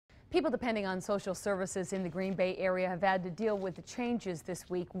People depending on social services in the Green Bay area have had to deal with the changes this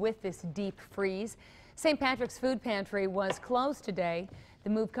week with this deep freeze. St. Patrick's Food Pantry was closed today. The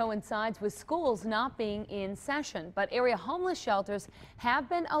move coincides with schools not being in session, but area homeless shelters have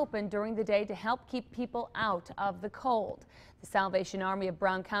been open during the day to help keep people out of the cold. The Salvation Army of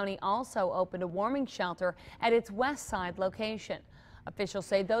Brown County also opened a warming shelter at its west side location. Officials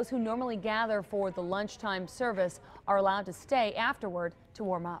say those who normally gather for the lunchtime service are allowed to stay afterward to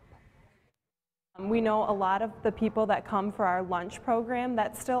warm up. We know a lot of the people that come for our lunch program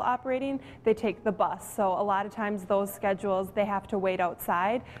that's still operating, they take the bus. So a lot of times those schedules, they have to wait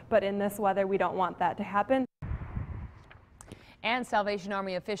outside, but in this weather we don't want that to happen. And Salvation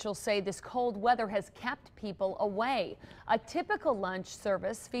Army officials say this cold weather has kept people away. A typical lunch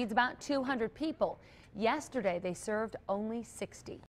service feeds about 200 people. Yesterday they served only 60.